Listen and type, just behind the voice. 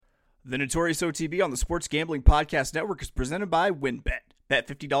The Notorious OTB on the Sports Gambling Podcast Network is presented by WynnBET. Bet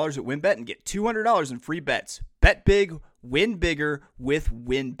 $50 at WynnBET and get $200 in free bets. Bet big, win bigger with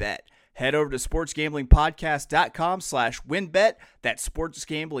WynnBET. Head over to sportsgamblingpodcast.com/WynnBET. That's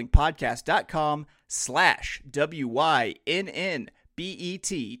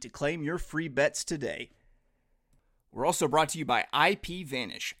sportsgamblingpodcast.com/WYNNBET to claim your free bets today. We're also brought to you by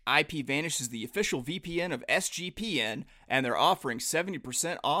IPVanish. IPVanish is the official VPN of SGPN, and they're offering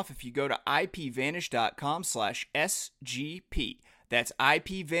 70% off if you go to IPVanish.com/SGP. That's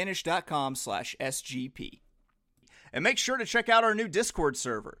IPVanish.com/SGP. And make sure to check out our new Discord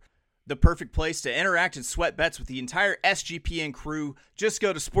server. The perfect place to interact and sweat bets with the entire SGPN crew. Just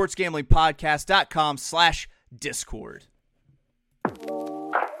go to sportsgamblingpodcast.com/Discord.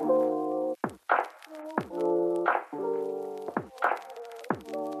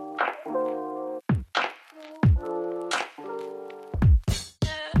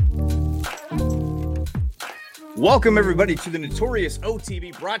 Welcome, everybody, to the Notorious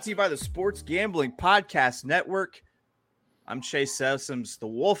OTB, brought to you by the Sports Gambling Podcast Network. I'm Chase Sessoms, the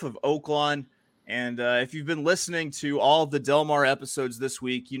Wolf of Oaklawn, and if you've been listening to all of the Del Mar episodes this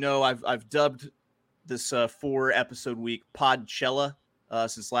week, you know I've dubbed this 4-episode week Podchella,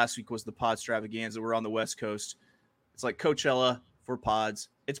 since last week was the Podstravaganza. We're on the West Coast. It's like Coachella for pods.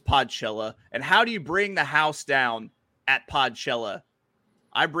 It's Podchella. And how do you bring the house down at Podchella?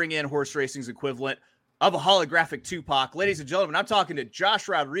 I bring in horse racing's equivalent of a holographic Tupac. Ladies and gentlemen, I'm talking to Josh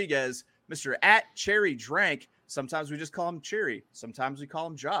Rodriguez, Mr. @CherryDrank. Sometimes we just call him Cherry. Sometimes we call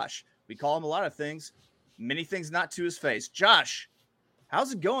him Josh. We call him a lot of things, many things not to his face. Josh,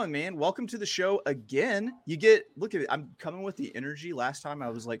 how's it going, man? Welcome to the show again. Look at it. I'm coming with the energy. Last time I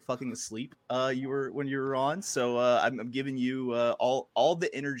was like fucking asleep. When you were on. So I'm giving you all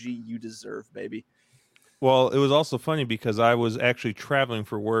the energy you deserve, baby. Well, it was also funny because I was actually traveling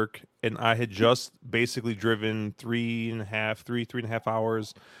for work and I had just basically driven 3.5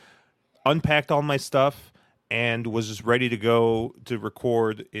 hours, unpacked all my stuff, and was just ready to go to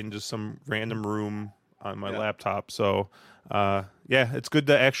record in just some random room on my laptop. So, it's good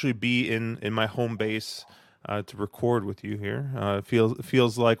to actually be in my home base to record with you here. It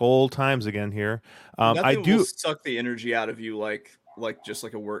feels like old times again here. Nothing will suck the energy out of you like just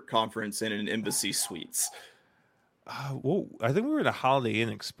like a work conference in an Embassy Suites. Well, I think we were at a Holiday Inn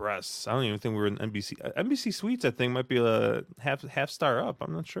Express. I don't even think we were in Embassy Suites. I think might be a half star up.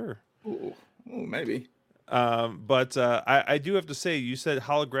 I'm not sure. Ooh, maybe. But I do have to say, you said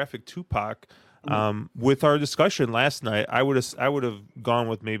holographic Tupac. With our discussion last night, I would have gone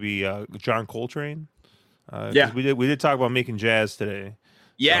with maybe John Coltrane. We did talk about making jazz today.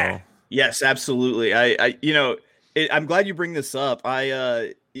 Yeah. So. Yes, absolutely. I'm glad you bring this up.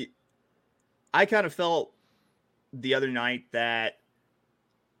 I kind of felt the other night that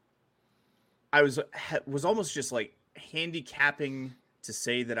I was almost just like handicapping to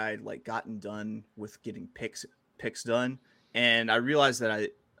say that I had like gotten done with getting picks done, and I realized that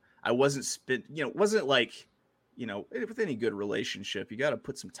I wasn't wasn't like, with any good relationship, you got to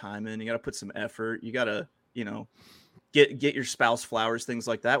put some time in, you got to put some effort, you got to get your spouse flowers, things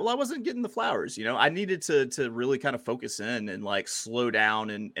like that. Well, I wasn't getting the flowers, I needed to really kind of focus in and like slow down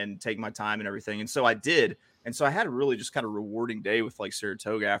and take my time and everything. And so I did. And so I had a really just kind of rewarding day with like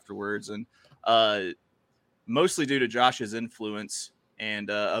Saratoga afterwards. And mostly due to Josh's influence and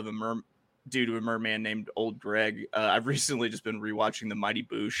due to a merman named Old Greg, I've recently just been rewatching The Mighty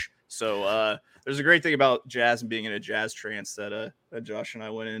Boosh. So there's a great thing about jazz and being in a jazz trance that Josh and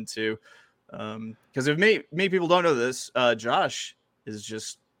I went into. Because if many people don't know this, Josh is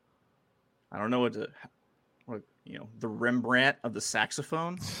just, I don't know the Rembrandt of the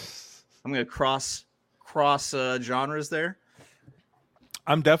saxophone. I'm going to cross genres there.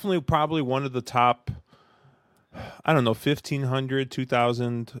 I'm definitely probably one of the top, 1,500,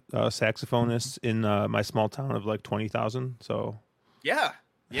 2,000 saxophonists in my small town of like 20,000. So yeah.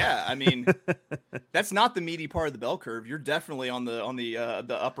 I mean, that's not the meaty part of the bell curve. You're definitely on the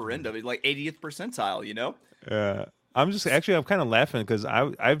upper end of it, like 80th percentile. I'm kind of laughing because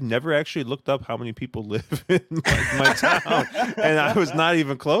I've never actually looked up how many people live in my town, and I was not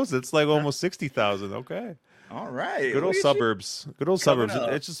even close. It's like almost 60,000. Okay, all right. Good old suburbs.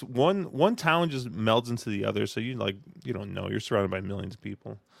 It's just one town just melds into the other, so you don't know. You're surrounded by millions of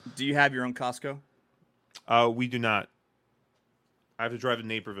people. Do you have your own Costco? We do not. I have to drive to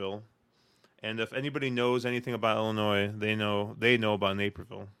Naperville, and if anybody knows anything about Illinois, they know about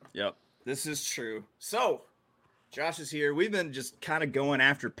Naperville. Yep, this is true. So, Josh is here. We've been just kind of going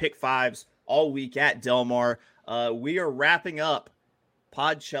after pick fives all week at Del Mar. We are wrapping up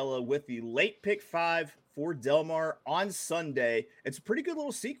Podchella with the late pick five for Del Mar on Sunday. It's a pretty good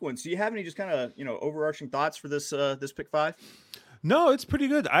little sequence. Do you have any just kind of overarching thoughts for this pick 5? No, it's pretty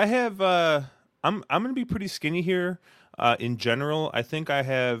good. I have I'm gonna be pretty skinny here. In general, I think I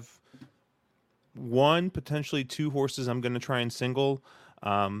have one, potentially two horses I'm gonna try and single.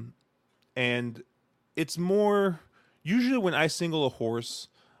 And it's more usually when I single a horse,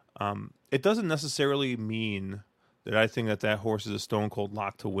 it doesn't necessarily mean that I think that horse is a stone cold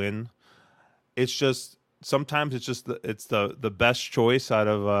lock to win. It's just sometimes it's just the best choice out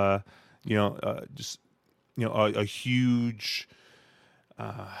of a huge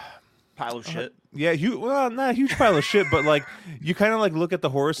pile of shit. Yeah, not a huge pile of shit, but like you kind of like look at the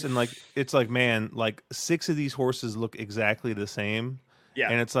horse and like it's like, man, like 6 of these horses look exactly the same. Yeah.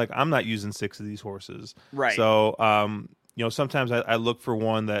 And it's like I'm not using 6 of these horses. Right. So sometimes I look for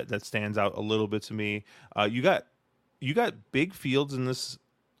one that stands out a little bit to me. You got big fields in this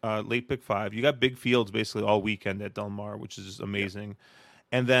late pick 5. You got big fields basically all weekend at Del Mar, which is just amazing.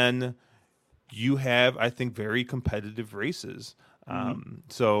 Yeah. And then you have, I think, very competitive races.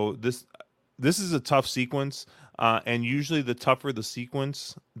 So this is a tough sequence, and usually the tougher the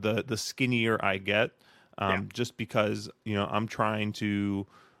sequence, the skinnier I get, just because I'm trying to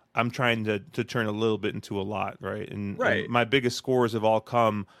turn a little bit into a lot, right? And my biggest scores have all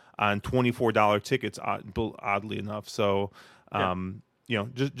come on $24 tickets, oddly enough. So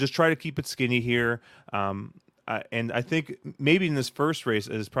just try to keep it skinny here. And I think maybe in this first race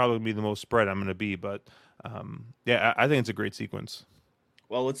is probably going to be the most spread I'm going to be, but I think it's a great sequence.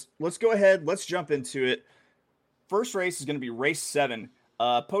 Well, let's go ahead. Let's jump into it. First race is going to be race 7.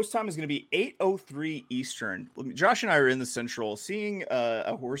 Post time is going to be 8:03 Eastern. Josh and I are in the Central. Seeing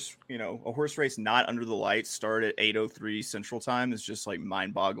a horse race not under the lights start at 8:03 Central time is just like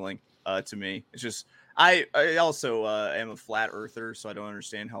mind-boggling to me. It's just I also am a flat earther, so I don't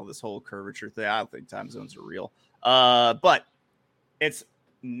understand how this whole curvature thing. I don't think time zones are real. But it's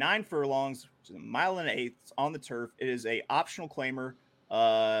 9 furlongs, which is a mile and an eighth on the turf. It is a optional claimer,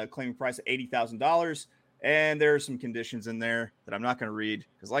 claiming price at $80,000. And there are some conditions in there that I'm not going to read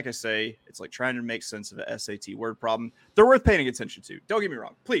because, like I say, it's like trying to make sense of a SAT word problem. They're worth paying attention to. Don't get me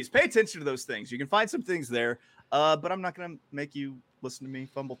wrong. Please pay attention to those things. You can find some things there, but I'm not going to make you listen to me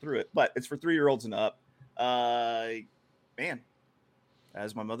fumble through it. But it's for 3-year-olds and up. Man,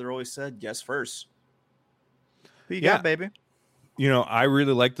 as my mother always said, guess first. Who you got, baby? I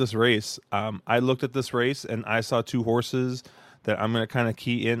really like this race. I looked at this race and I saw 2 horses that I'm going to kind of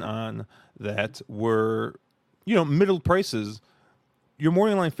key in on that were, middle prices. Your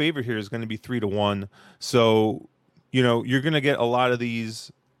morning line favorite here is going to be 3-1. So, you're going to get a lot of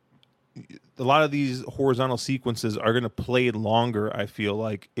these horizontal sequences are going to play longer. I feel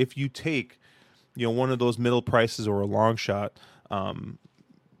like if you take, one of those middle prices or a long shot,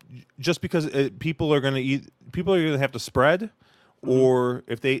 just because people are going to have to spread. Or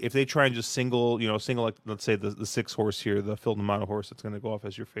if they try and just single like let's say the 6 horse here, the Phil D'Amato horse that's going to go off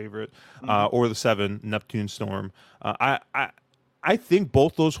as your favorite, or the 7 Neptune Storm. I think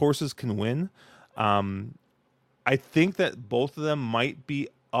both those horses can win. I think that both of them might be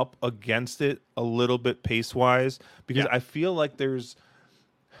up against it a little bit pace wise because I feel like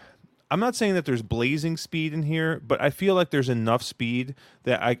I'm not saying that there's blazing speed in here, but I feel like there's enough speed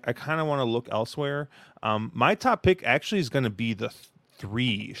that I kind of want to look elsewhere. My top pick actually is going to be the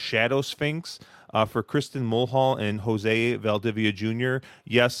 3 Shadow Sphinx for Kristen Mulhall and Jose Valdivia Jr.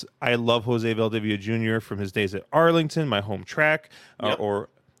 Yes, I love Jose Valdivia Jr. from his days at Arlington, my home track, or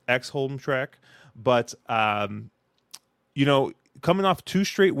ex-home track. But, coming off 2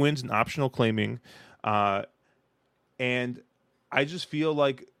 straight wins in optional claiming, and I just feel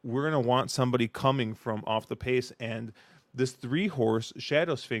like we're going to want somebody coming from off the pace. And this 3 horse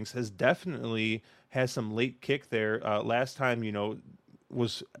Shadow Sphinx definitely has some late kick there. Last time,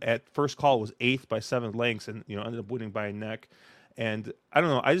 was at first call was 8th by 7 lengths and, ended up winning by a neck. And I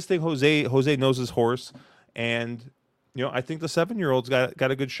don't know. I just think Jose knows his horse. And, I think the 7-year-old's got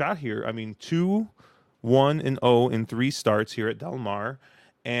a good shot here. I mean, 2-1-0 in 3 starts here at Del Mar.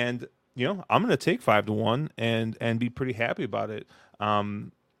 And, I'm going to take 5-1 and be pretty happy about it.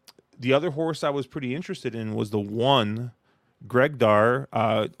 The other horse I was pretty interested in was the 1 Greg Dar,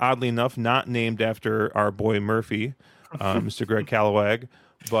 oddly enough, not named after our boy Murphy, Mr. Greg Callowag,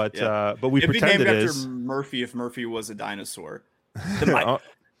 but we pretend it is. After Murphy if Murphy was a dinosaur.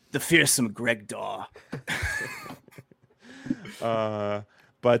 The fearsome Greg Dar.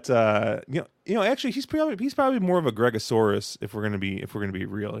 Actually, he's probably more of a Gregosaurus if we're gonna be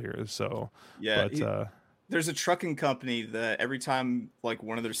real here. So there's a trucking company that every time like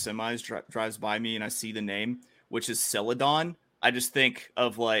one of their semis drives by me and I see the name, which is Celadon, I just think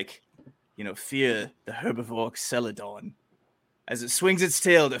of like fear the herbivore Celadon as it swings its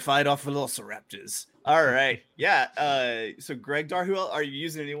tail to fight off velociraptors. All right. Yeah. So Greg Dar, who else? Are you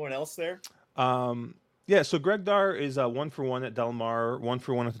using anyone else there? Yeah, so Greg Dar is 1-for-1 at Del Mar,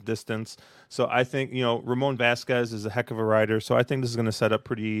 1-for-1 at the distance. So I think Ramon Vasquez is a heck of a rider. So I think this is going to set up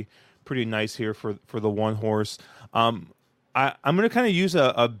pretty nice here for the one horse. I'm going to kind of use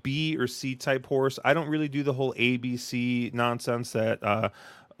a B or C type horse. I don't really do the whole A, B, C nonsense that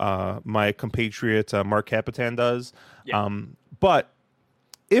my compatriot Mark Capitan does. Yeah. But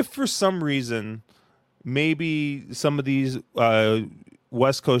if for some reason maybe some of these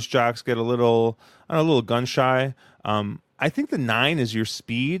West Coast jocks get a little gun shy, I think the 9 is your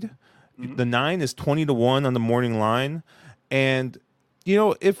speed. Mm-hmm. The 9 is 20-1 on the morning line, and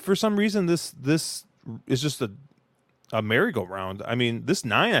if for some reason this is just a merry-go-round, I mean, this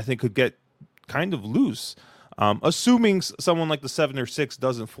 9 I think could get kind of loose. Assuming someone like the 7 or 6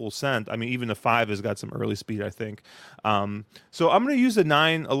 doesn't full scent. I mean, even the 5 has got some early speed, I think. So I'm going to use the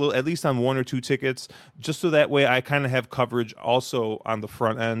 9 a little, at least on 1 or 2 tickets, just so that way I kind of have coverage also on the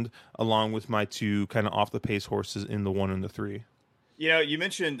front end, along with my 2 kind of off the pace horses in the 1 and the 3. You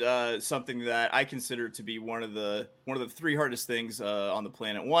mentioned something that I consider to be one of the 3 hardest things on the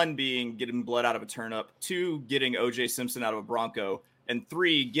planet. 1 being getting blood out of a turnip, 2 getting OJ Simpson out of a Bronco, and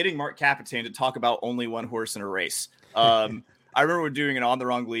 3 getting Mark Capitan to talk about only one horse in a race. I remember we're doing an On the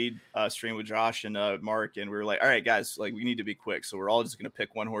Wrong Lead stream with Josh and Mark, and we were like, all right, guys, like we need to be quick, so we're all just gonna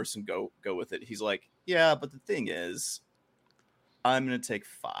pick one horse and go with it. He's like, yeah, but the thing is, I'm gonna take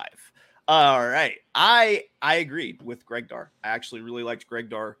 5. All right. I agreed with Greg Dar. I actually really liked Greg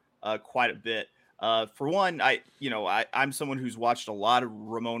Dar quite a bit. For one, I'm someone who's watched a lot of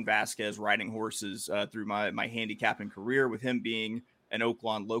Ramon Vasquez riding horses through my handicapping career, with him being an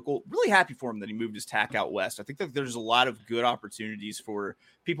Oaklawn local. Really happy for him that he moved his tack out west. I think that there's a lot of good opportunities for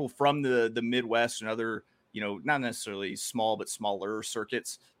people from the Midwest and other, not necessarily small, but smaller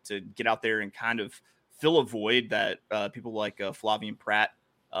circuits to get out there and kind of fill a void that people like Flavian Pratt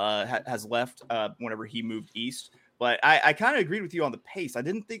has left whenever he moved east. But I kind of agreed with you on the pace. I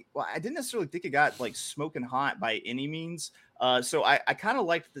didn't necessarily think it got like smoking hot by any means. So I kind of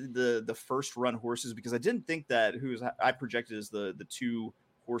liked the first run horses, because I didn't think that I projected as the 2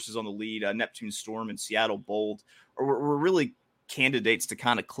 horses on the lead, Neptune Storm and Seattle Bold, were really candidates to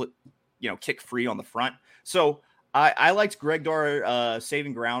kind of kick free on the front. So I liked Greg Dar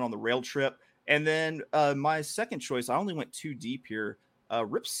saving ground on the rail trip. And then my second choice, I only went 2 deep here.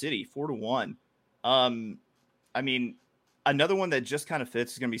 Rip City 4-1. I mean, another one that just kind of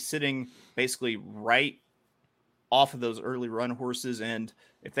fits is going to be sitting basically right off of those early run horses. And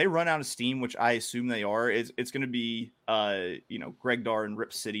if they run out of steam, which I assume they are, it's going to be, Greg Dar and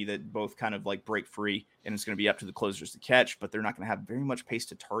Rip City that both kind of like break free, and it's going to be up to the closers to catch, but they're not going to have very much pace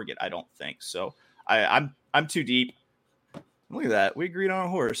to target, I don't think. So I'm 2 deep. Look at that. We agreed on a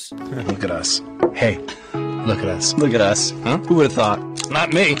horse. Look at us. Hey, look at us. Look at us. Huh? Who would have thought?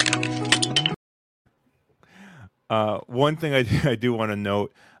 Not me. One thing I do want to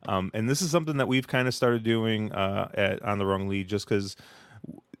note, and this is something that we've kind of started doing On the Wrong Lead, just because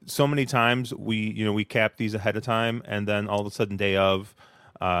so many times we cap these ahead of time, and then all of a sudden day of,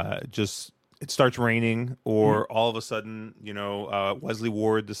 it starts raining, or all of a sudden, Wesley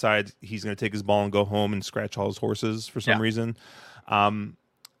Ward decides he's going to take his ball and go home and scratch all his horses for some reason.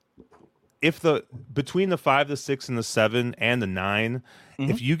 If between the 5, the 6, and the 7 and the 9,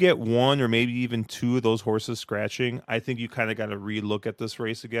 if you get 1 or maybe even 2 of those horses scratching, I think you kind of got to relook at this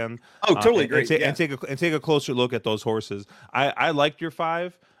race again. Oh, totally agree. And take a closer look at those horses. I liked your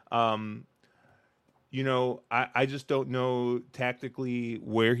 5. I just don't know tactically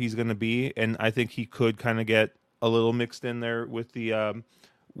where he's going to be, and I think he could kind of get a little mixed in there with the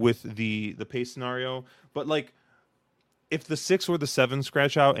pace scenario. But like, if the 6 or the 7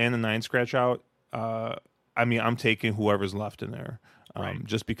 scratch out and the 9 scratch out, I'm taking whoever's left in there,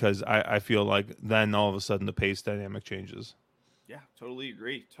 just because I feel like then all of a sudden the pace dynamic changes. Yeah, totally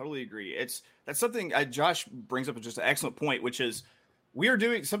agree. That's something Josh brings up just an excellent point, which is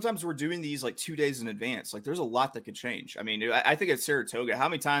sometimes we're doing these like 2 days in advance. Like there's a lot that could change. I mean, I think at Saratoga, how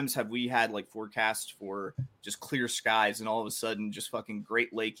many times have we had like forecasts for just clear skies, and all of a sudden just fucking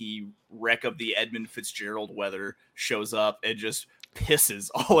Great Lakey wreck of the Edmund Fitzgerald weather shows up and just pisses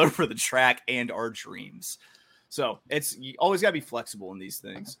all over the track and our dreams. So you always got to be flexible in these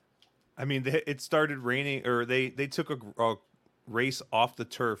things. I mean, it started raining, or they took a race off the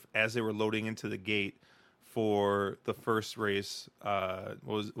turf as they were loading into the gate for the first race.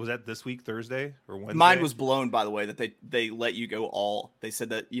 Was that this week, Thursday or Wednesday? Mine was blown, by the way, that they let you go all. They said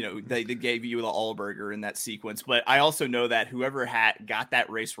that, they gave you the all burger in that sequence. But I also know that whoever got that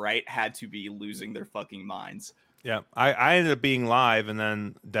race right had to be losing their fucking minds. Yeah, I ended up being live and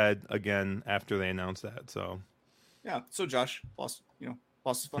then dead again after they announced that. So yeah, so Josh lost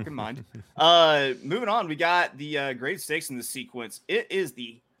his fucking mind. Moving on, we got the great stakes in the sequence. It is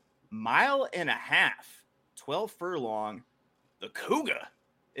the 1.5 miles, 12 furlong, the Cougar.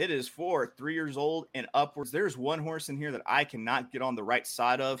 It is for 3 years old and upwards. There's one horse in here that I cannot get on the right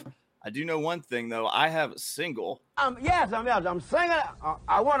side of. I do know one thing, though. I have a single. Yes, I'm singing.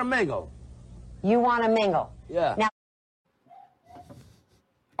 I want to mingle. You want to mingle? Yeah. Now,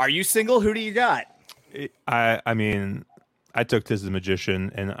 are you single? Who do you got? I mean, I took Tiz the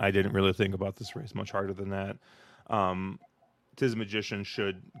Magician, and I didn't really think about this race much harder than that. Tiz the Magician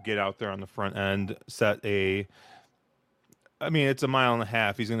should get out there on the front end, it's a 1.5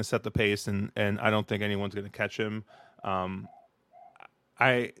 miles. He's going to set the pace, and I don't think anyone's going to catch him. The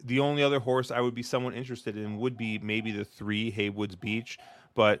only other horse I would be somewhat interested in would be maybe the 3 Haywood's Beach,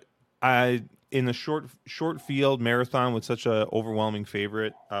 but in the short field marathon with such a overwhelming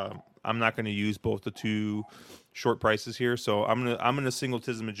favorite, I'm not going to use both the 2 short prices here, so I'm gonna single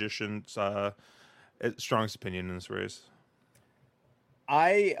Tiz the Magician's strongest opinion in this race.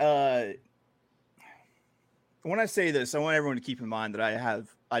 When I say this, I want everyone to keep in mind that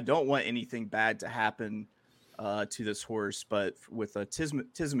I don't want anything bad to happen to this horse, but with a Tiz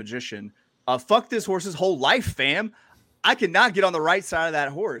the Magician, fuck this horse's whole life, fam. I cannot get on the right side of that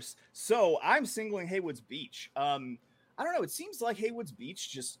horse, so I'm singling Haywood's Beach. I don't know. It seems like Haywood's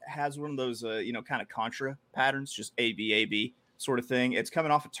Beach just has one of those, kind of contra patterns, just A-B sort of thing. It's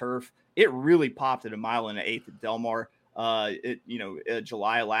coming off a turf. It really popped at 1 1/8 miles at Del Mar,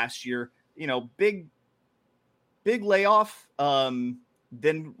 July last year. Big layoff.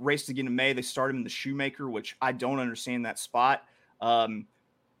 Then raced again in May. They started him in the Shoemaker, which I don't understand that spot. I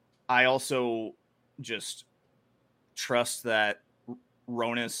also just trust that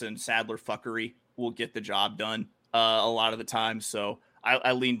Ronis and Sadler fuckery will get the job done a lot of the time. So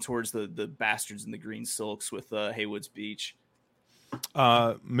I lean towards the bastards in the green silks with Haywood's Beach.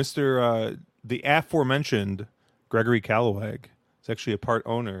 The aforementioned Gregory Callowag is actually a part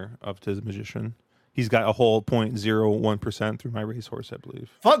owner of Tiz the Magician. He's got a whole 0.01% through my racehorse, I believe.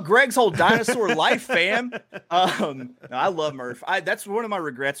 Fuck Greg's whole dinosaur life, fam. I love Murph. That's one of my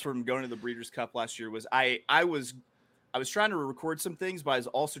regrets from going to the Breeders' Cup last year was I was trying to record some things, but I was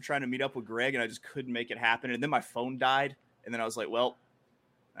also trying to meet up with Greg, and I just couldn't make it happen. And then my phone died, and then I was like, well,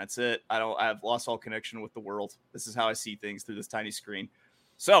 that's it. I've lost all connection with the world. This is how I see things through this tiny screen.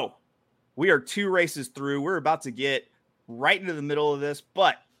 So we are 2 races through. We're about to get right into the middle of this,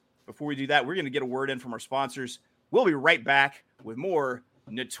 but before we do that, we're going to get a word in from our sponsors. We'll be right back with more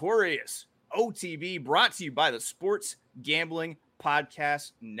Notorious OTB brought to you by the Sports Gambling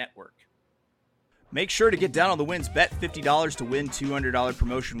Podcast Network. Make sure to get down on the wins. Bet $50 to win $200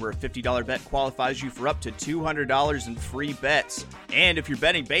 promotion where a $50 bet qualifies you for up to $200 in free bets. And if you're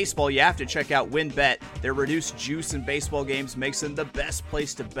betting baseball, you have to check out WynnBET. Their reduced juice in baseball games makes them the best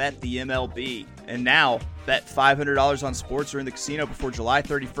place to bet the MLB. And now, bet $500 on sports or in the casino before July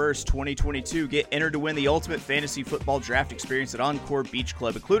 31st, 2022. Get entered to win the ultimate fantasy football draft experience at Encore Beach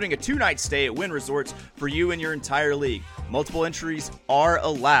Club, including a 2-night stay at Wynn Resorts for you and your entire league. Multiple entries are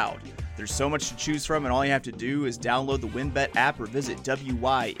allowed. There's so much to choose from, and all you have to do is download the WynnBET app or visit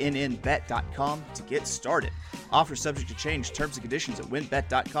wynnbet.com to get started. Offer subject to change. Terms and conditions at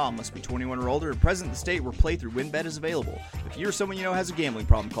wynnbet.com. Must be 21 or older and present in the state where playthrough WynnBET is available. If you or someone you know has a gambling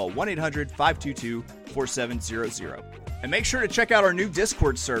problem, call 1-800-522-4700. And make sure to check out our new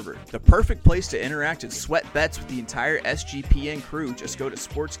Discord server, the perfect place to interact and sweat bets with the entire SGPN crew. Just go to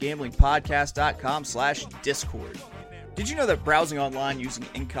sportsgamblingpodcast.com/discord. Did you know that browsing online using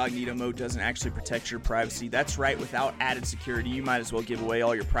incognito mode doesn't actually protect your privacy? That's right, without added security, you might as well give away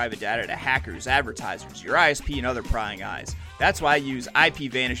all your private data to hackers, advertisers, your ISP, and other prying eyes. That's why I use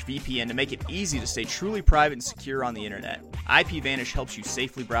IPVanish VPN to make it easy to stay truly private and secure on the internet. IPVanish helps you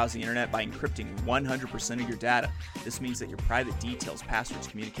safely browse the internet by encrypting 100% of your data. This means that your private details, passwords,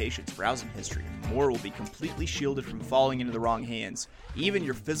 communications, browsing history, and more will be completely shielded from falling into the wrong hands. Even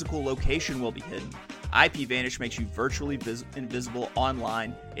your physical location will be hidden. IPVanish makes you virtually invisible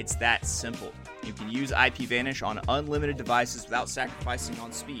online. It's that simple. You can use IPVanish on unlimited devices without sacrificing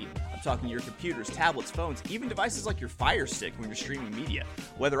on speed. I'm talking your computers, tablets, phones, even devices like your Fire Stick when you're streaming media.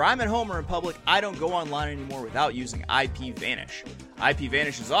 Whether I'm at home or in public, I don't go online anymore without using IPVanish.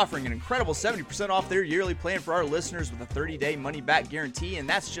 IPVanish is offering an incredible 70% off their yearly plan for our listeners with a 30-day money-back guarantee, and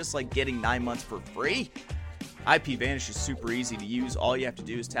that's just like getting 9 months for free. IPVanish is super easy to use. All you have to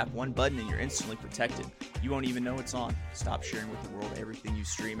do is tap one button and you're instantly protected. You won't even know it's on. Stop sharing with the world everything you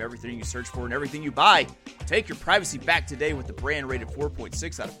stream, everything you search for, and everything you buy. Take your privacy back today with the brand rated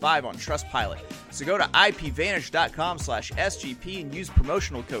 4.6 out of 5 on Trustpilot. So go to ipvanish.com/SGP and use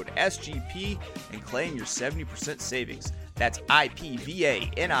promotional code SGP and claim your 70% savings. That's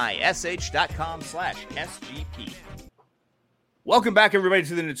ipvanish.com/SGP. Welcome back, everybody,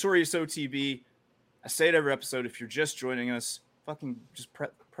 to the Notorious OTB. I say it every episode. If you're just joining us, fucking just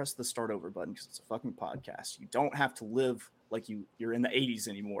press the start over button because it's a fucking podcast. You don't have to live like you're in the 80s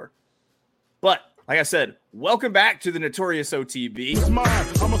anymore. But like I said, welcome back to the Notorious OTB. It's mine.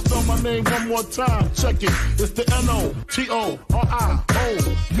 I'ma spell my name one more time. Check it. It's the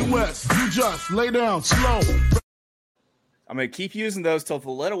NOTORIOUS. You just lay down slow. I'm going to keep using those till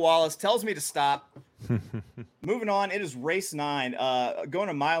Valletta Wallace tells me to stop. Moving on, it is race 9, going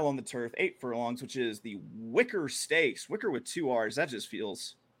a mile on the turf, 8 furlongs, which is the Wicker Stakes. Wicker with 2 R's. That just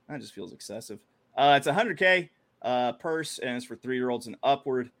feels excessive. It's a 100K purse, and it's for 3-year-olds and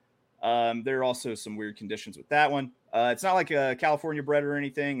upward. There are also some weird conditions with that one. It's not like a California bred or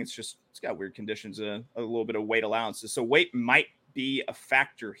anything. It's got weird conditions, a little bit of weight allowances. So weight might be a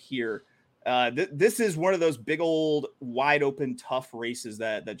factor here. This is one of those big old wide open tough races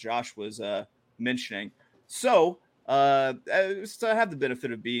that Josh was mentioning. So I have the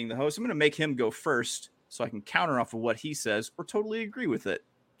benefit of being the host. I'm going to make him go first so I can counter off of what he says or totally agree with it.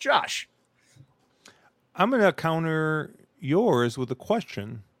 Josh. I'm going to counter yours with a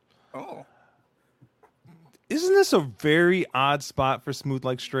question. Oh. Isn't this a very odd spot for Smooth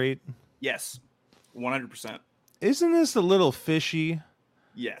Like Straight? Yes. 100%. Isn't this a little fishy?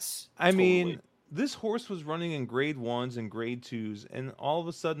 Yes. I totally. mean, this horse was running in grade 1s and grade 2s, and all of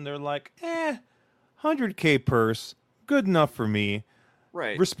a sudden they're like, 100K purse, good enough for me.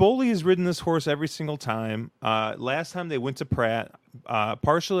 Right. Rispoli has ridden this horse every single time. Last time they went to Pratt,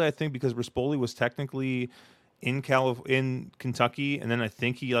 partially I think because Rispoli was technically in Kentucky, and then I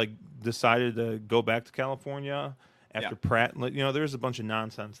think he decided to go back to California after Pratt. There's a bunch of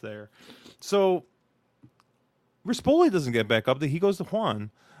nonsense there. So Rispoli doesn't get back up. He goes to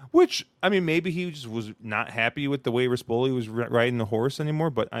Juan, which, I mean, maybe he just was not happy with the way Rispoli was riding the horse anymore.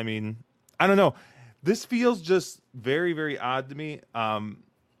 But, I mean, I don't know. This feels just very, very odd to me.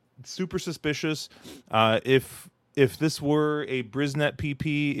 Super suspicious. If this were a Brisnet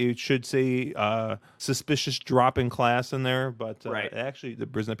PP, it should say suspicious drop in class in there. But right. Actually, the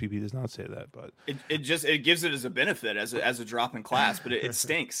Brisnet PP does not say that. But it gives it as a benefit as a drop in class, but it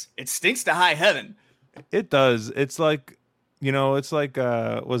stinks. It stinks to high heaven. It does. It's like,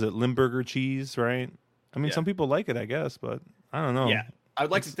 was it Limburger cheese, right? I mean, some people like it, I guess, but I don't know. Yeah, I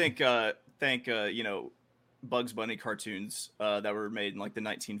would like to thank Bugs Bunny cartoons that were made in like the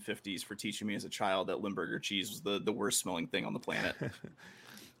 1950s for teaching me as a child that Limburger cheese was the worst smelling thing on the planet.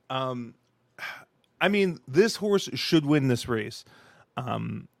 I mean, this horse should win this race.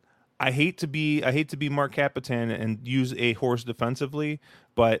 I hate to be Mark Capitan and use a horse defensively,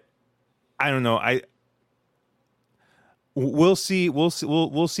 but I don't know. We'll see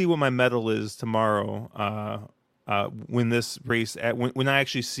what my medal is tomorrow. When this race, when I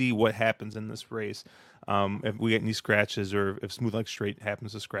actually see what happens in this race, if we get any scratches or if Smooth Like Straight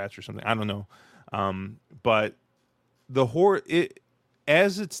happens to scratch or something, I don't know. But the horse,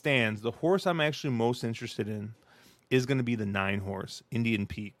 as it stands, the horse I'm actually most interested in is going to be the 9 horse, Indian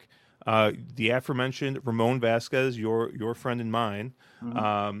Peak. The aforementioned Ramon Vasquez, your friend and mine,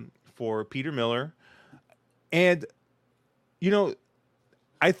 for Peter Miller. And,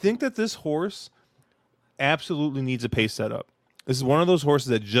 I think that this horse absolutely needs a pace setup. This is one of those horses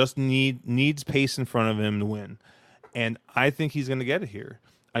that just needs pace in front of him to win. And I think he's going to get it here.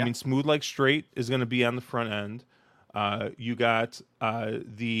 I mean, Smooth Like Straight is going to be on the front end. You got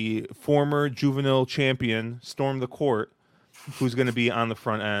the former juvenile champion, Storm the Court, who's going to be on the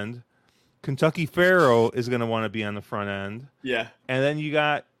front end. Kentucky Pharaoh is going to want to be on the front end. Yeah. And then you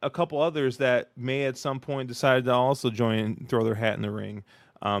got a couple others that may at some point decide to also join and throw their hat in the ring.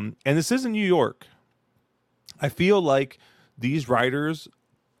 And this isn't New York. I feel like these riders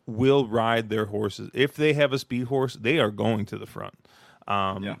will ride their horses. If they have a speed horse, they are going to the front.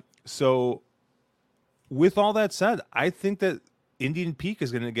 So with all that said, I think that Indian Peak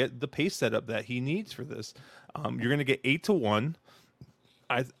is going to get the pace setup that he needs for this. You're going to get 8-1.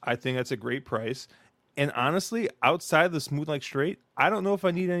 I think that's a great price. And honestly, outside the Smooth Like Straight, I don't know if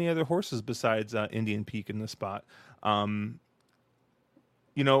I need any other horses besides Indian Peak in this spot.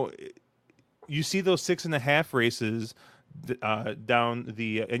 You see those 6.5 races down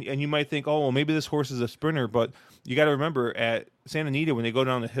the and you might think, oh, well, maybe this horse is a sprinter, but you got to remember at Santa Anita when they go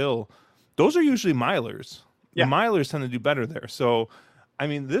down the hill, those are usually milers. The milers tend to do better there. So, I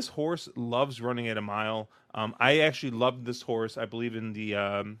mean, this horse loves running at a mile. I actually loved this horse. I believe in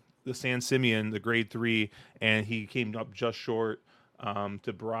the San Simeon, the Grade 3, and he came up just short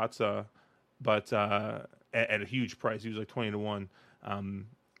to Barazza, but at a huge price. He was like 20-1.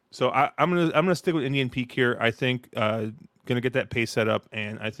 So I'm gonna stick with Indian Peak here. I think gonna get that pace set up,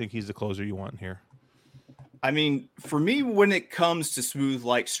 and I think he's the closer you want here. I mean, for me, when it comes to Smooth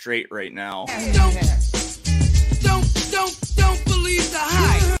Like Straight right now, don't believe the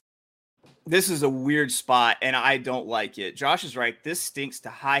hype. This is a weird spot, and I don't like it. Josh is right. This stinks to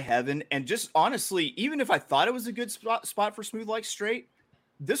high heaven. And just honestly, even if I thought it was a good spot for Smooth Like Straight,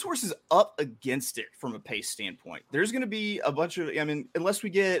 this horse is up against it from a pace standpoint. There's going to be a bunch of, I mean, unless we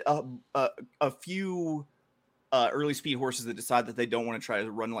get a few early speed horses that decide that they don't want to try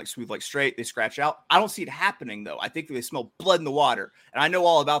to run like Smooth Like Straight, they scratch out. I don't see it happening, though. I think they smell blood in the water. And I know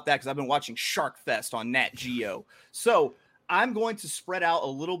all about that because I've been watching Shark Fest on Nat Geo. So I'm going to spread out a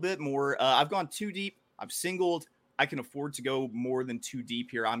little bit more. I've gone 2 deep. I've singled. I can afford to go more than 2 deep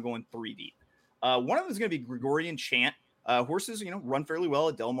here. I'm going 3 deep. One of them is going to be Gregorian Chant. Horses, run fairly well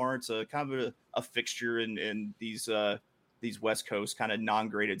at Del Mar. It's a kind of a fixture in these West Coast kind of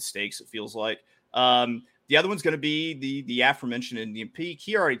non-graded stakes, it feels like. The other one's going to be the aforementioned Indian Peak.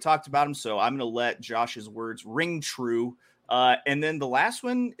 He already talked about him, so I'm going to let Josh's words ring true. And then the last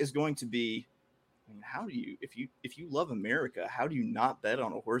one is going to be, how do you, if you love America, how do you not bet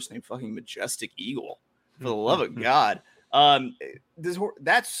on a horse named fucking Majestic Eagle? For the love of God.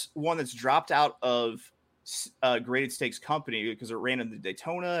 That's one that's dropped out of graded stakes company because it ran in the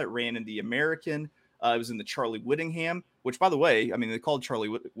Daytona, it ran in the American, it was in the Charlie Whittingham, which, by the way, I mean, they called Charlie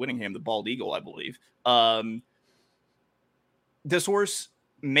Whittingham the Bald Eagle, I believe. This horse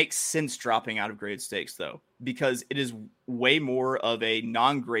makes sense dropping out of graded stakes, though, because it is way more of a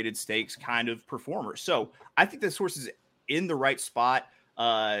non-graded stakes kind of performer. So I think this horse is in the right spot.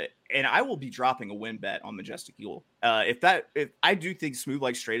 And I will be dropping a win bet on Majestic Eagle. If I do think Smooth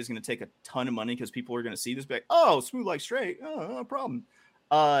Like Straight is going to take a ton of money because people are going to see this, be like, oh, Smooth Like Straight, no problem.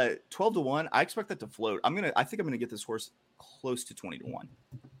 12-1. I expect that to float. I think I'm gonna get this horse close to 20-1.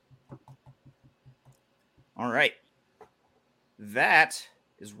 All right, that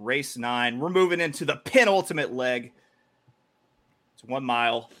is race 9. We're moving into the penultimate leg. It's 1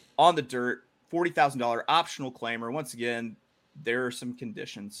 mile on the dirt, $40,000 optional claimer. Once again, there are some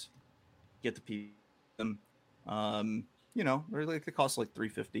conditions. Get the people. They cost like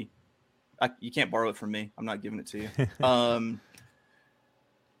 $350. You can't borrow it from me. I'm not giving it to you.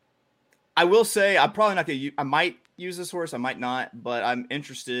 I will say I'm probably not going to. I might use this horse. I might not, but I'm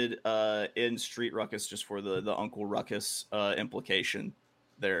interested in Street Ruckus just for the Uncle Ruckus implication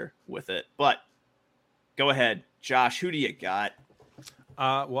there with it. But go ahead, Josh. Who do you got?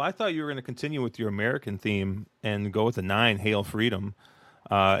 Well, I thought you were going to continue with your American theme and go with the 9, Hail Freedom.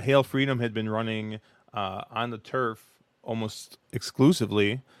 Hail Freedom had been running on the turf almost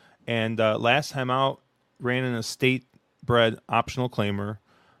exclusively, and last time out ran in a state-bred optional claimer,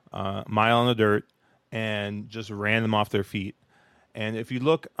 mile on the dirt, and just ran them off their feet. And if you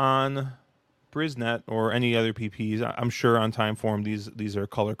look on Brisnet or any other PPs, I'm sure on Timeform these are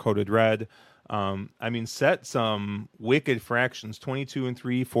color-coded red. Set some wicked fractions,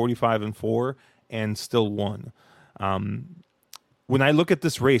 22-3, 45-4, and still won. When I look at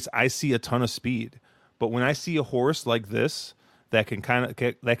this race, I see a ton of speed, but when I see a horse like this that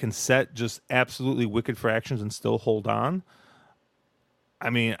can set just absolutely wicked fractions and still hold on,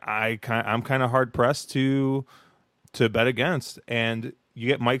 I'm kind of hard pressed to bet against. And you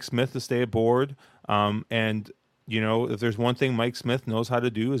get Mike Smith to stay aboard, and if there's one thing Mike Smith knows how to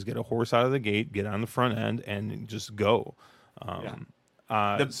do is get a horse out of the gate, get on the front end, and just go.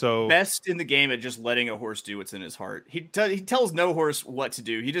 Best in the game at just letting a horse do what's in his heart. He tells no horse what to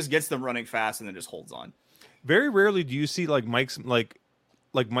do. He just gets them running fast and then just holds on. Very rarely do you see like Mike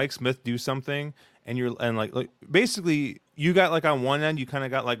Smith do something, and basically you got like on one end you kind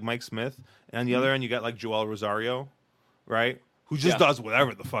of got like Mike Smith, and on the other end you got like Joel Rosario, right? Who just does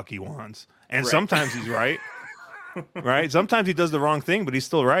whatever the fuck he wants, and sometimes he's right. Right? Sometimes he does the wrong thing, but he's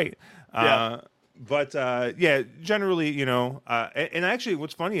still right. Generally, and actually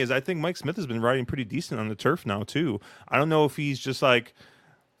what's funny is I think Mike Smith has been riding pretty decent on the turf now too. I don't know if he's just like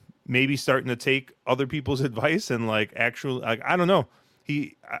maybe starting to take other people's advice and I don't know.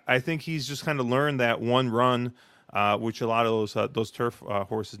 I think he's just kind of learned that one run, which a lot of those turf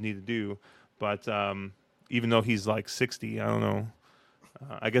horses need to do. But even though he's like 60, I don't know.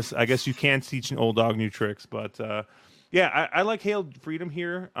 I guess you can't teach an old dog new tricks, but I like Hail Freedom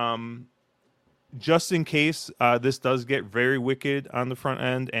here. Just in case this does get very wicked on the front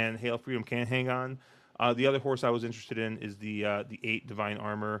end and Hail Freedom can't hang on, The other horse I was interested in is the 8 Divine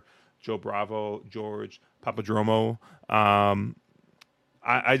Armor, Joe Bravo, George Papadromo.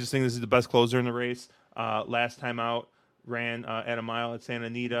 I just think this is the best closer in the race. Last time out, ran at a mile at Santa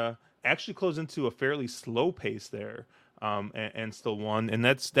Anita. Actually closed into a fairly slow pace there, and still won. And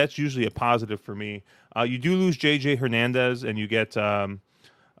that's usually a positive for me. You do lose J.J. Hernandez, and you get Joe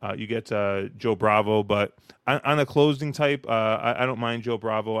Bravo. But on a closing type, I don't mind Joe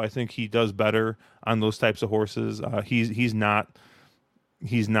Bravo. I think he does better on those types of horses. He's not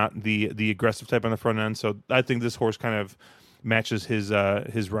the aggressive type on the front end. So I think this horse kind of matches his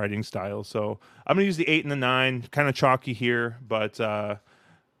riding style. So I'm gonna use the 8 and the 9, kind of chalky here, but I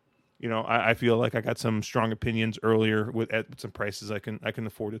feel like I got some strong opinions earlier at some prices I can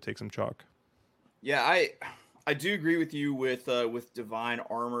afford to take some chalk. Yeah, I do agree with you with Divine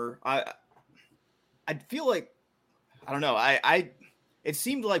Armor. I feel like, I don't know. It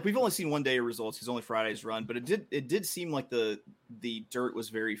seemed like we've only seen one day of results because only Friday's run, but it did seem like the dirt was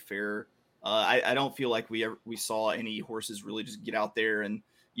very fair. I don't feel like we saw any horses really just get out there and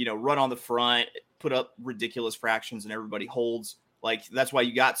run on the front, put up ridiculous fractions, and everybody holds. Like, that's why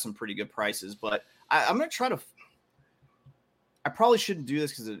you got some pretty good prices. But I'm going to try to – I probably shouldn't do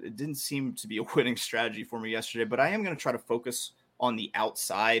this because it didn't seem to be a winning strategy for me yesterday. But I am going to try to focus on the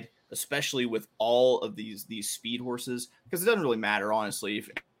outside, especially with all of these speed horses, because it doesn't really matter, honestly. If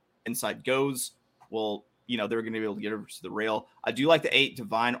inside goes, well, they're going to be able to get over to the rail. I do like the 8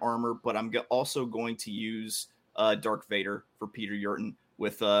 Divine Armor, but I'm also going to use Dark Vader for Peter Yurton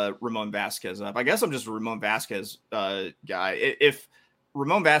with Ramon Vasquez up. I guess I'm just a Ramon Vasquez guy. If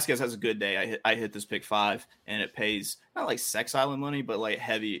Ramon Vasquez has a good day, I hit this pick 5, and it pays not like Sex Island money, but like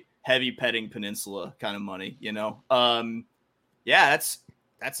heavy petting peninsula kind of money. Yeah, that's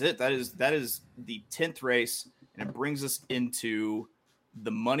it. That is the 10th race, and it brings us into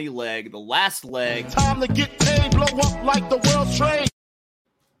the money leg, the last leg. Time to get paid, blow up like the world trade.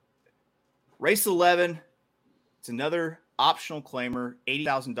 Race 11. It's another optional claimer,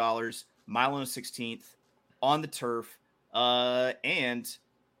 $80,000, mile and a 16th on the turf. And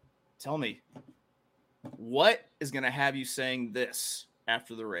tell me, what is going to have you saying this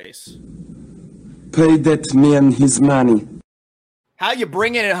after the race? Pay that man his money. How you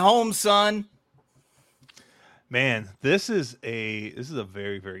bringing it home, son? Man, this is a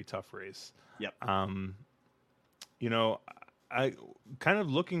very, very tough race. Yep. I kind of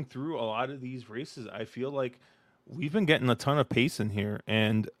looking through a lot of these races, I feel like we've been getting a ton of pace in here,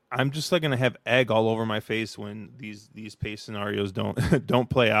 and I'm just like going to have egg all over my face when these pace scenarios don't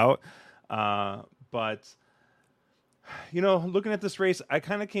play out. But looking at this race, I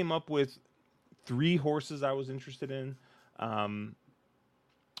kind of came up with 3 horses I was interested in.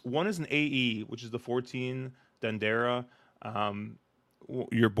 One is an AE, which is the 14 Dendera.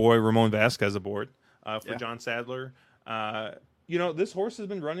 Your boy Ramon Vasquez aboard for John Sadler. This horse has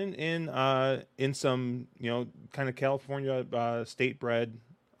been running in some kind of California state bred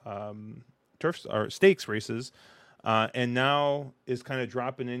turf or stakes races, and now is kind of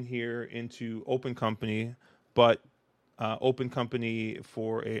dropping in here into open company, but open company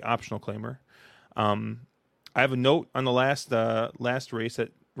for a optional claimer. I have a note on the last race that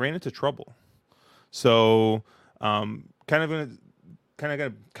ran into trouble, so kind of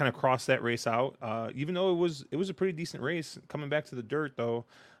gonna cross that race out. Even though it was a pretty decent race coming back to the dirt though.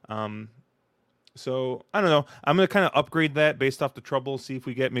 So I don't know. I'm gonna kind of upgrade that based off the trouble. See if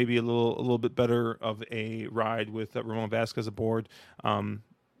we get maybe a little bit better of a ride with Ramon Vasquez aboard. The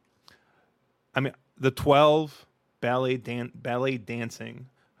 12 ballet dancing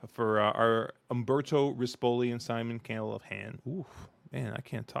for our Umberto Rispoli and Simon Candle of Hand. Ooh, man, I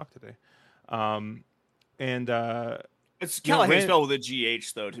can't talk today. It's Callahan spelled with a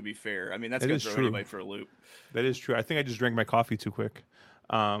GH, though, to be fair. I mean, that's going to throw anybody for a loop. That is true. I think I just drank my coffee too quick.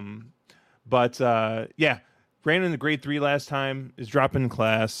 Ran in the grade 3 last time, is dropping in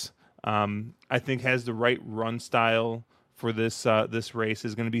class. I think has the right run style for this race.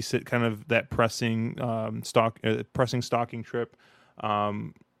 Is going to be kind of that pressing stalking trip.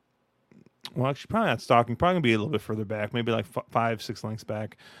 Well, actually, probably not stalking. Probably going to be a little bit further back, maybe like 5-6 lengths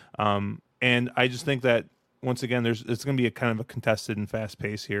back. And I just think that, once again, it's going to be a kind of a contested and fast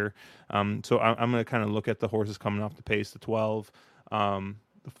pace here. So I'm going to kind of look at the horses coming off the pace. The 12,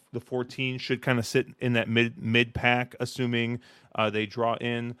 the 14 should kind of sit in that mid pack, assuming they draw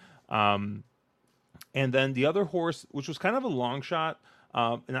in. And then the other horse, which was kind of a long shot,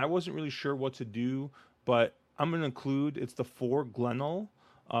 and I wasn't really sure what to do, but I'm going to include, it's the 4 Glenelg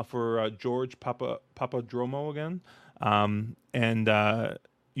for George Papadromo again.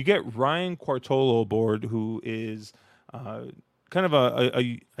 You get Ryan Quartolo aboard, who is kind of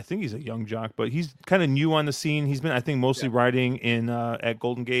I think he's a young jock, but he's kind of new on the scene. He's been, I think, mostly riding in at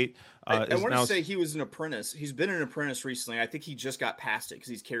Golden Gate. I want to say he was an apprentice. He's been an apprentice recently. I think he just got past it because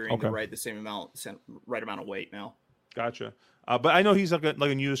he's carrying the same amount, right amount of weight now. Gotcha. But I know he's like a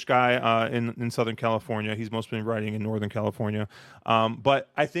newish guy in Southern California. He's mostly been riding in Northern California. But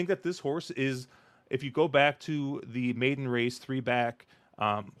I think that this horse is, if you go back to the maiden race 3 back,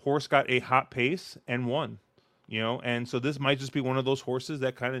 horse got a hot pace and won. And so this might just be one of those horses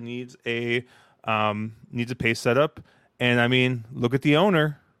that kind of needs a pace setup. And I mean, look at the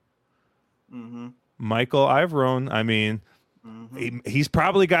owner, Michael Ivorone. I mean, he's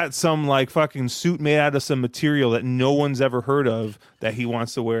probably got some like fucking suit made out of some material that no one's ever heard of that he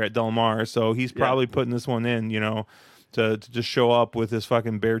wants to wear at Del Mar. So he's probably putting this one in, to just show up with his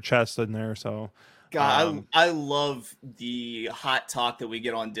fucking bare chest in there. So. God, I love the hot talk that we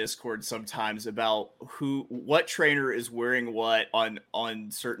get on Discord sometimes about what trainer is wearing what on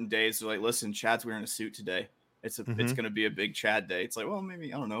certain days. They're like, listen, Chad's wearing a suit today. It's going to be a big Chad day. It's like, well,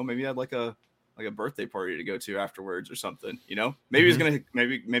 maybe, I don't know. Maybe I'd like a birthday party to go to afterwards or something, maybe he's going to,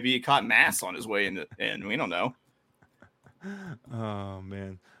 maybe he caught mass on his way in and we don't know. Oh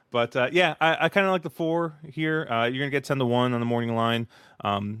man. But I kind of like the 4 here. You're gonna get 10-1 on the morning line,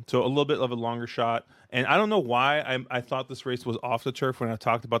 so a little bit of a longer shot. And I don't know why I thought this race was off the turf when I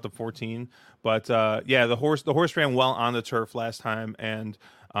talked about the 14. But the horse ran well on the turf last time, and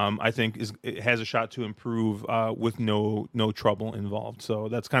I think it has a shot to improve with no trouble involved. So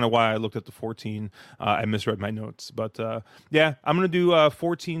that's kind of why I looked at the 14. I misread my notes, but I'm gonna do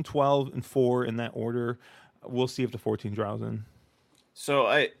 14, 12, and 4 in that order. We'll see if the 14 draws in.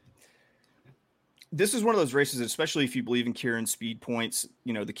 So this is one of those races, especially if you believe in Kieran speed points,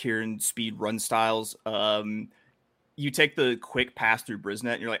 the Kieran speed run styles. You take the quick pass through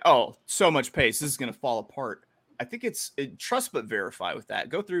Brisnet and you're like, oh, so much pace. This is going to fall apart. I think it's trust but verify with that.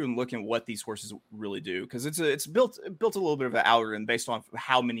 Go through and look at what these horses really do, because it's built a little bit of an algorithm based on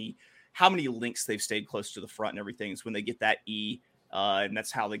how many links they've stayed close to the front and everything. It's when they get that E, and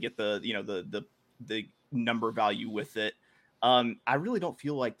that's how they get the number value with it. I really don't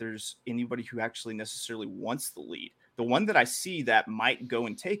feel like there's anybody who actually necessarily wants the lead. The one that I see that might go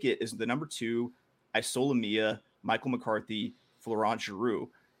and take it is the number 2, Isola Mia, Michael McCarthy, Florent Geroux.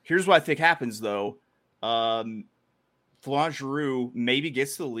 Here's what I think happens, though. Florent Geroux maybe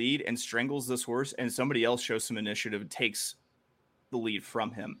gets the lead and strangles this horse, and somebody else shows some initiative and takes the lead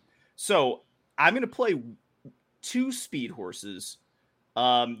from him. So I'm going to play 2 speed horses.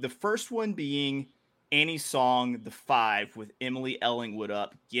 The first one being Annie Song, the 5, with Emily Ellingwood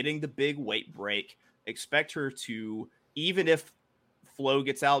up, getting the big weight break. Expect her to, even if Flo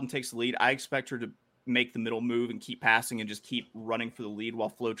gets out and takes the lead, I expect her to make the middle move and keep passing and just keep running for the lead while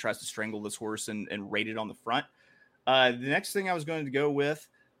Flo tries to strangle this horse and rate it on the front. The next thing I was going to go with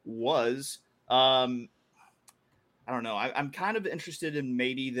was, I don't know. I'm kind of interested in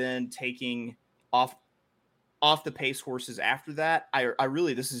maybe then taking off the pace horses after that. I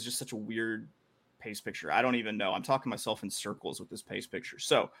really, this is just such a weird pace picture. I don't even know. I'm talking myself in circles with this pace picture.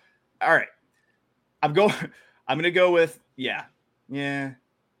 So, all right, I'm going to go with,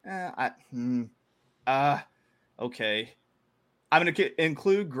 okay. I'm going to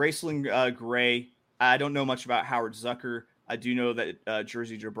include Graceland Gray. I don't know much about Howard Zucker. I do know that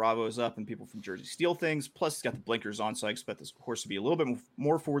Jersey Joe Bravo is up and people from Jersey steal things. Plus, it's got the blinkers on, so I expect this horse to be a little bit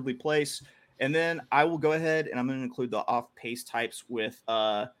more forwardly placed. And then I will go ahead and I'm going to include the off-pace types with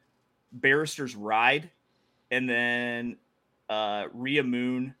Barrister's Ride, and then Rhea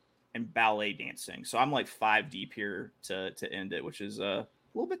Moon and Ballet Dancing. So I'm like 5 deep here to end it, which is a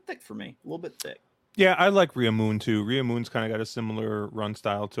little bit thick for me. A little bit thick. Yeah, I like Rhea Moon too. Rhea Moon's kind of got a similar run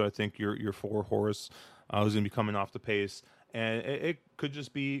style to, I think, your 4 horse who's going to be coming off the pace, and it could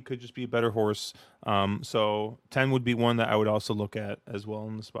just be a better horse. So 10 would be one that I would also look at as well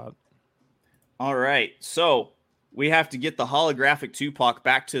in the spot. All right, so we have to get the holographic Tupac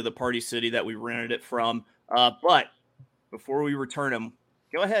back to the Party City that we rented it from. But before we return him,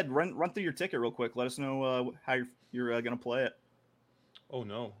 go ahead, run through your ticket real quick. Let us know how you're going to play it. Oh,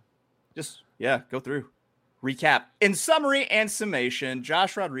 no. Just, go through. Recap. In summary and summation,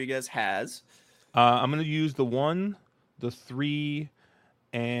 Josh Rodriguez has... I'm going to use the 1, the 3,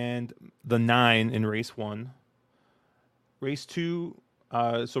 and the 9 in race 1. Race 2...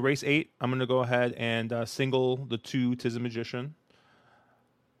 so race 8, I'm going to go ahead and single the 2 Tis a Magician.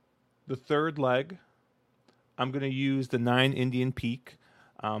 The third leg, I'm going to use the 9 Indian Peak.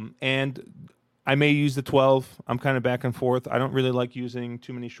 And I may use the 12. I'm kind of back and forth. I don't really like using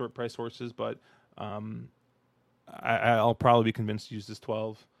too many short price horses, but I'll probably be convinced to use this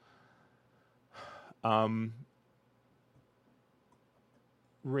 12.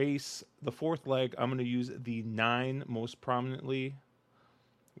 race, the fourth leg, I'm going to use the 9 most prominently,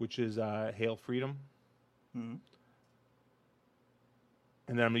 which is Hail Freedom. Mm-hmm.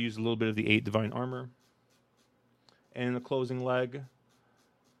 And then I'm going to use a little bit of the 8 Divine Armor. And in the closing leg,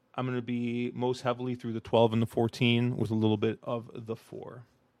 I'm going to be most heavily through the 12 and the 14 with a little bit of the 4.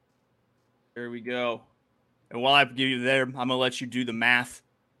 There we go. And while I give you there, I'm going to let you do the math,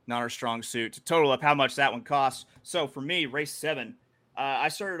 not our strong suit, to total up how much that one costs. So for me, race 7, I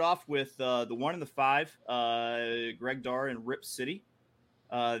started off with the 1 and the 5, Greg Darr and Rip City.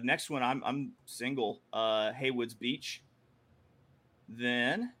 Next one, I'm single, Haywood's Beach.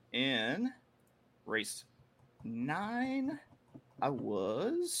 Then in race 9, I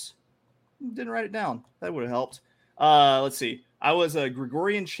didn't write it down. That would have helped. Let's see. I was a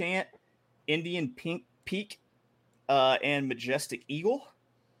Gregorian Chant, Indian Peak, and Majestic Eagle.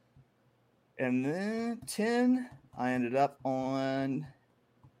 And then 10, I ended up on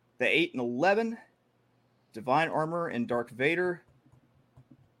the 8 and 11, Divine Armor and Dark Vader.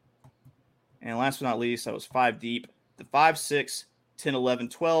 And last but not least, I was 5 deep, the 5, 6, 10, 11,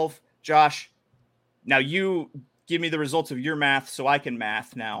 12. Josh, now you give me the results of your math so I can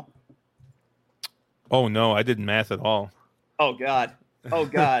math now. Oh, no, I didn't math at all. Oh, God.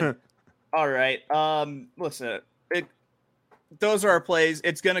 All right. Listen, those are our plays.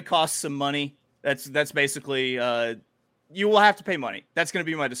 It's going to cost some money. That's basically, you will have to pay money. That's going to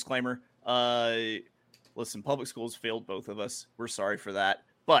be my disclaimer. Listen, public schools failed both of us. We're sorry for that.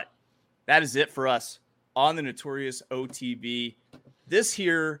 But that is it for us on the Notorious OTB. This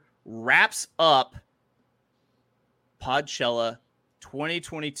here wraps up Podchella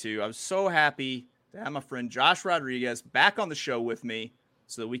 2022. I'm so happy to have my friend Josh Rodriguez back on the show with me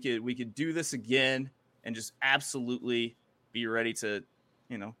so that we could do this again and just absolutely be ready to,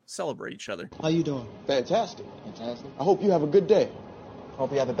 celebrate each other. How you doing? Fantastic. I hope you have a good day.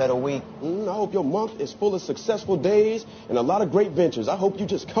 Hope you have a better week. I hope your month is full of successful days and a lot of great ventures. I hope you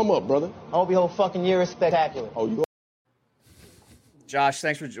just come up, brother. I hope your whole fucking year is spectacular. Oh, you Josh,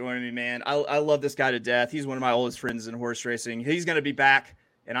 thanks for joining me, man. I love this guy to death. He's one of my oldest friends in horse racing. He's going to be back,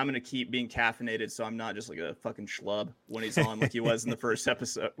 and I'm going to keep being caffeinated so I'm not just like a fucking schlub when he's on like he was in the first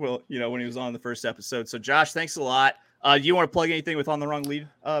episode. Well, when he was on the first episode. So, Josh, thanks a lot. Do you want to plug anything with On the Wrong Lead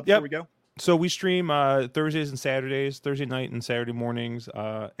before we go? So we stream Thursdays and Saturdays, Thursday night and Saturday mornings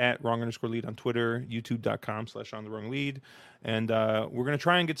at wrong_lead on Twitter, youtube.com/ontherwronglead. And we're going to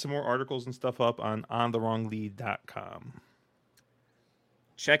try and get some more articles and stuff up on ontherwronglead.com.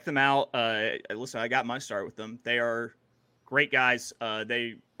 Check them out. Listen, I got my start with them. They are great guys.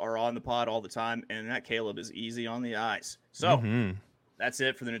 They are on the pod all the time, and that Caleb is easy on the eyes. So that's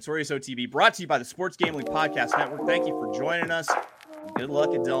it for the Notorious OTB, brought to you by the Sports Gambling Podcast Network. Thank you for joining us. Good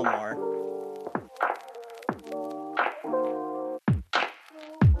luck at Del Mar.